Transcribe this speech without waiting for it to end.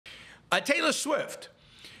Taylor Swift,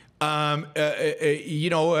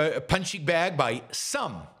 a punching bag by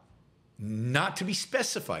some, not to be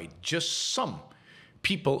specified, just some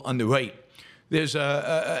people on the right. There's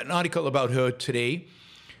an article about her today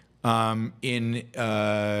in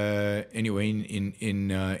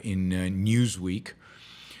Newsweek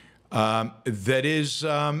that is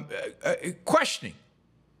questioning.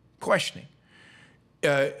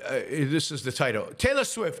 This is the title. Taylor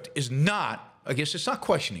Swift is not, I guess it's not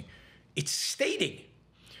questioning, it's stating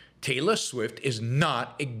Taylor Swift is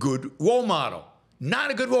not a good role model.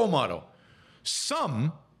 Not a good role model.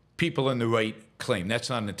 Some people on the right claim. That's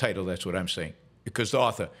not in the title, that's what I'm saying. Because the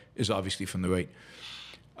author is obviously from the right.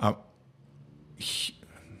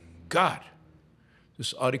 God,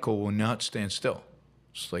 this article will not stand still.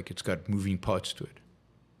 It's like it's got moving parts to it.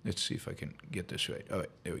 Let's see if I can get this right. All right,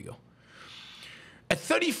 there we go. At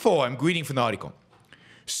 34, I'm reading from the article.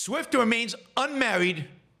 Swift remains unmarried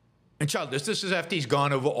and childless. This is after he's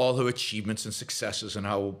gone over all her achievements and successes and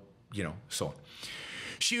how, so on.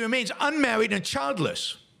 She remains unmarried and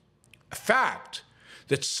childless. A fact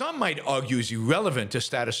that some might argue is irrelevant to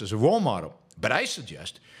status as a role model, but I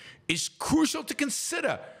suggest is crucial to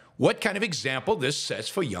consider what kind of example this sets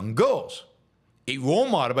for young girls. A role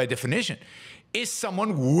model, by definition, is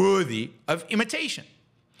someone worthy of imitation.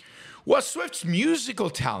 While Swift's musical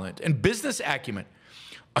talent and business acumen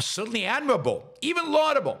are certainly admirable, even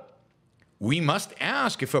laudable, we must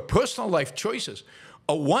ask if her personal life choices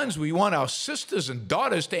are ones we want our sisters and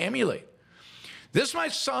daughters to emulate. This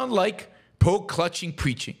might sound like pearl-clutching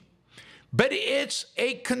preaching, but it's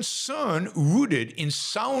a concern rooted in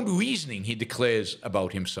sound reasoning, he declares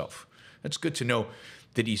about himself. It's good to know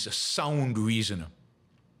that he's a sound reasoner.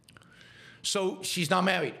 So she's not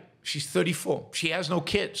married. She's 34. She has no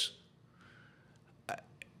kids.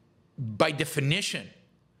 By definition,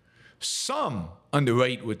 some on the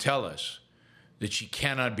right would tell us that she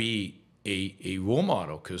cannot be a role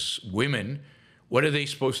model because women, what are they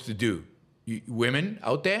supposed to do? Women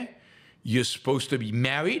out there, you're supposed to be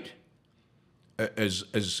married as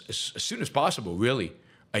soon as possible, really.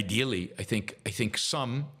 Ideally, I think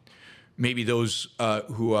some, maybe those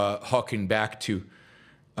who are harking back to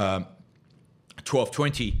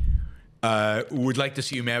 1220, would like to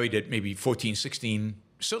see you married at maybe 14, 16,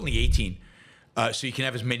 certainly 18, so you can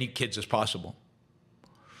have as many kids as possible.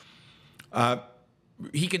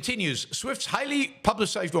 He continues, Swift's highly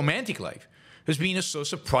publicized romantic life has been a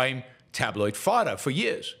source of prime tabloid fodder for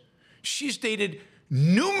years. She's dated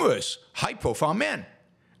numerous high-profile men,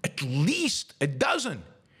 at least a dozen,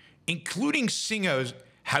 including singers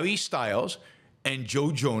Harry Styles and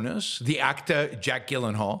Joe Jonas, the actor Jack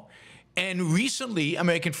Gyllenhaal, and recently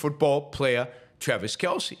American football player Travis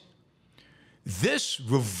Kelce. This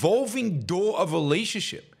revolving door of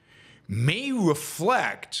relationship may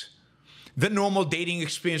reflect the normal dating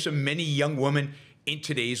experience of many young women in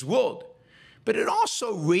today's world, but it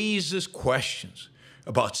also raises questions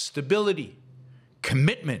about stability,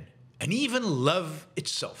 commitment, and even love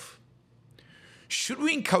itself. Should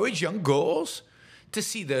we encourage young girls to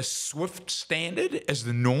see the Swift standard as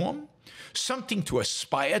the norm, something to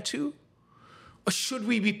aspire to? Or should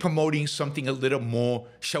we be promoting something a little more,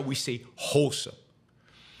 shall we say, wholesome?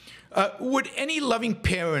 Would any loving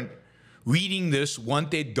parent reading this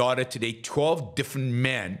want their daughter to date 12 different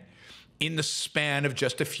men in the span of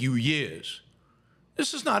just a few years?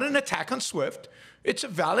 This is not an attack on Swift. It's a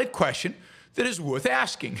valid question that is worth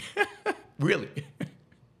asking. Really.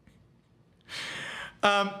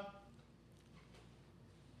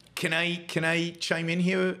 Can I chime in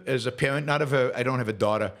here as a parent? Not of a, I don't have a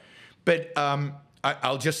daughter, but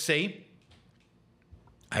I'll just say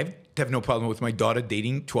I have no problem with my daughter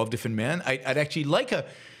dating 12 different men. I'd actually like her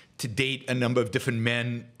to date a number of different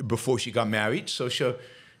men before she got married, so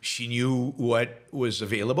she knew what was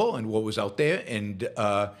available and what was out there and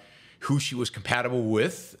who she was compatible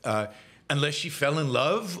with, unless she fell in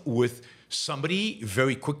love with somebody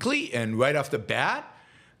very quickly and right off the bat,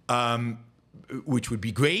 which would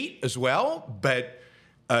be great as well, but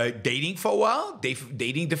dating for a while,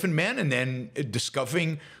 dating different men and then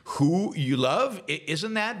discovering who you love,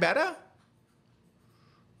 isn't that better?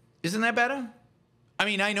 Isn't that better? I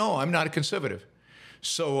mean, I know I'm not a conservative.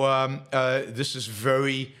 So this is a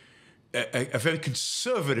very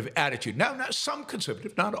conservative attitude. Now, not some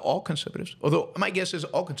conservatives, not all conservatives, although my guess is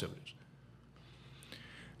all conservatives.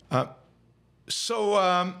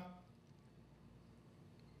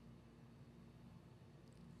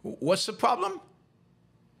 What's the problem?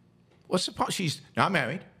 What's the problem? She's not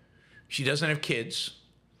married. She doesn't have kids.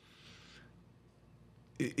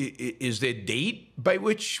 Is there a date by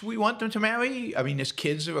which we want them to marry? I mean, is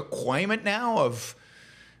kids a requirement now of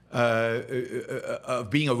of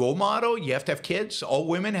being a role model, you have to have kids. All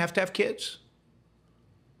women have to have kids.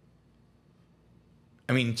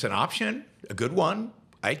 I mean, it's an option, a good one.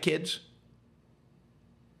 I had kids.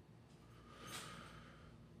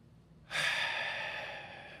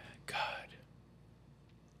 God.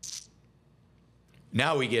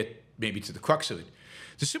 Now we get maybe to the crux of it.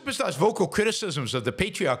 The superstar's vocal criticisms of the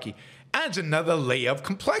patriarchy adds another layer of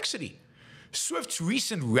complexity. Swift's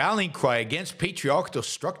recent rallying cry against patriarchal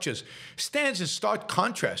structures stands in stark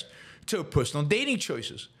contrast to her personal dating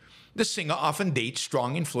choices. The singer often dates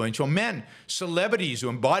strong, influential men, celebrities who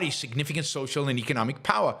embody significant social and economic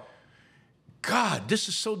power. God, this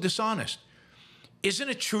is so dishonest. Isn't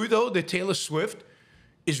it true, though, that Taylor Swift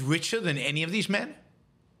is richer than any of these men?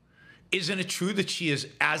 Isn't it true that she is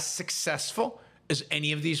as successful as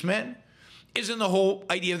any of these men? Isn't the whole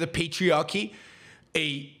idea of the patriarchy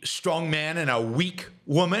a strong man and a weak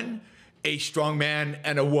woman, a strong man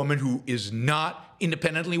and a woman who is not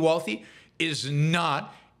independently wealthy, is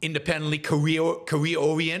not independently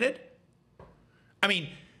career-oriented? I mean,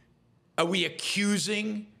 are we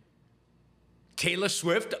accusing Taylor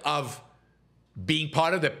Swift of being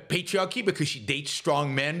part of the patriarchy because she dates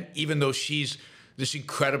strong men, even though she's this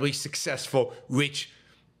incredibly successful, rich,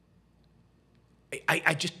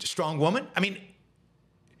 I just strong woman? I mean,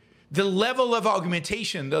 the level of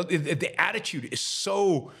argumentation, the attitude is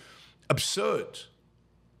so absurd.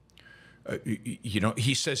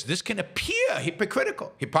 He says this can appear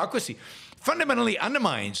hypocritical. Hypocrisy fundamentally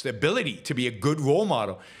undermines the ability to be a good role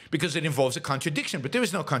model because it involves a contradiction. But there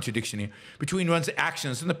is no contradiction here between one's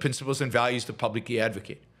actions and the principles and values to publicly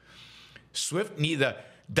advocate. Swift neither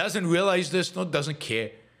doesn't realize this nor doesn't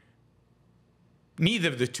care. Neither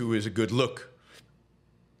of the two is a good look.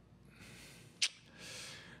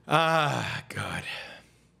 Ah, God.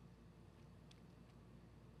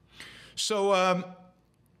 So,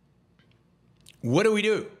 what do we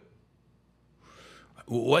do?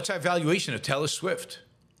 What's our valuation of Taylor Swift?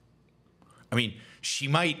 I mean, she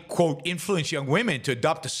might, quote, influence young women to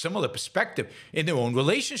adopt a similar perspective in their own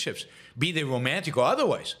relationships, be they romantic or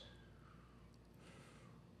otherwise.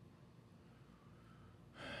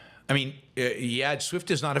 I mean, yeah,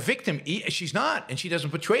 Swift is not a victim. She's not, and she doesn't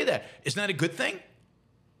portray that. Isn't that a good thing?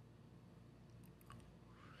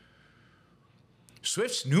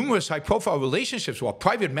 Swift's numerous high-profile relationships, while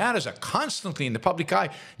private matters are constantly in the public eye,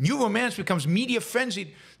 new romance becomes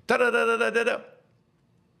media-frenzied. Da-da-da-da-da-da.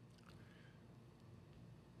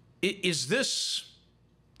 Is this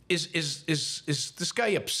guy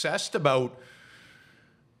obsessed about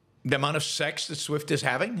the amount of sex that Swift is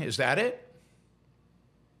having? Is that it?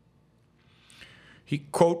 He,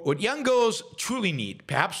 quote, what young girls truly need,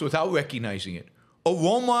 perhaps without recognizing it, are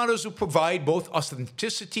role models who provide both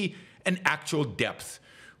authenticity and actual depth,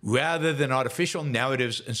 rather than artificial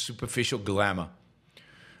narratives and superficial glamour.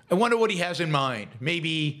 I wonder what he has in mind.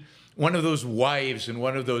 Maybe one of those wives in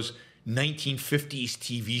one of those 1950s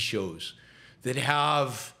TV shows that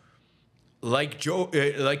have, like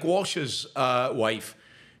Walsh's wife,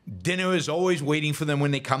 dinner is always waiting for them when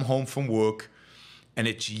they come home from work, and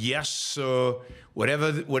it's yes, sir.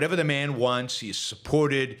 Whatever the man wants, he is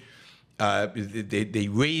supported. They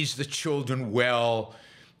raise the children well.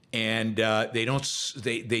 And they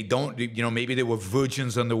don't, you know, maybe they were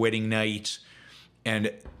virgins on the wedding night.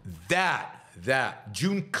 And that,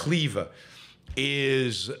 June Cleaver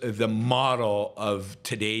is the model of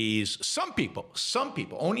today's, some people,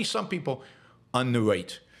 only some people on the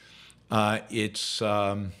right. It's,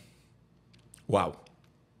 wow.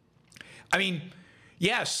 I mean,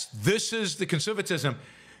 yes, this is the conservatism.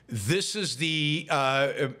 This is the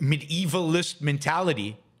medievalist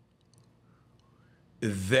mentality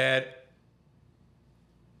that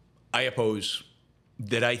I oppose,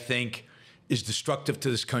 that I think is destructive to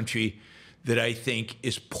this country, that I think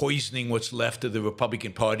is poisoning what's left of the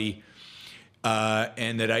Republican Party,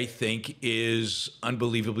 and that I think is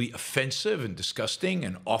unbelievably offensive and disgusting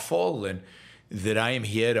and awful, and that I am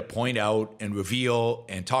here to point out and reveal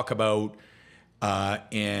and talk about,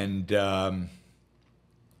 and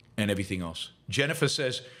everything else. Jennifer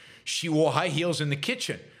says she wore high heels in the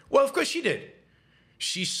kitchen. Well, of course she did.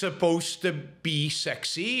 She's supposed to be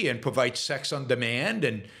sexy and provide sex on demand,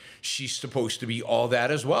 and she's supposed to be all that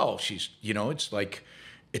as well. She's, you know, it's like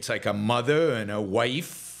a mother and a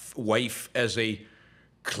wife as a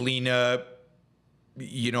cleaner,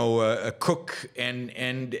 you know, a cook and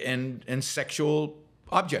sexual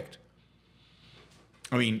object.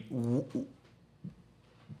 I mean,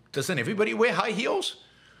 doesn't everybody wear high heels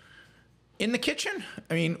in the kitchen?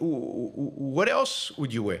 I mean, what else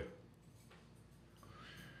would you wear?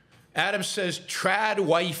 Adam says trad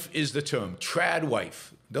wife is the term. Trad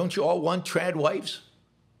wife. Don't you all want trad wives?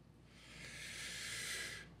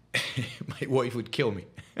 My wife would kill me.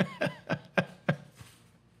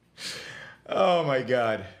 Oh my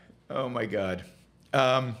God. Oh my God.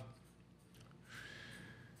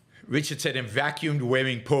 Richard said in vacuumed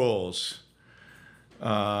wearing pools.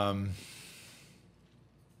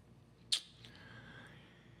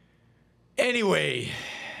 Anyway,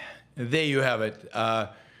 there you have it.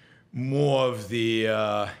 More of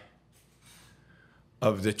the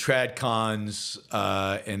tradcons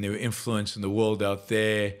and their influence in the world out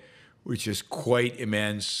there, which is quite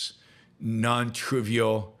immense,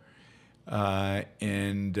 non-trivial,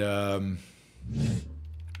 and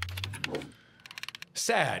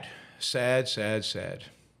sad, sad, sad, sad.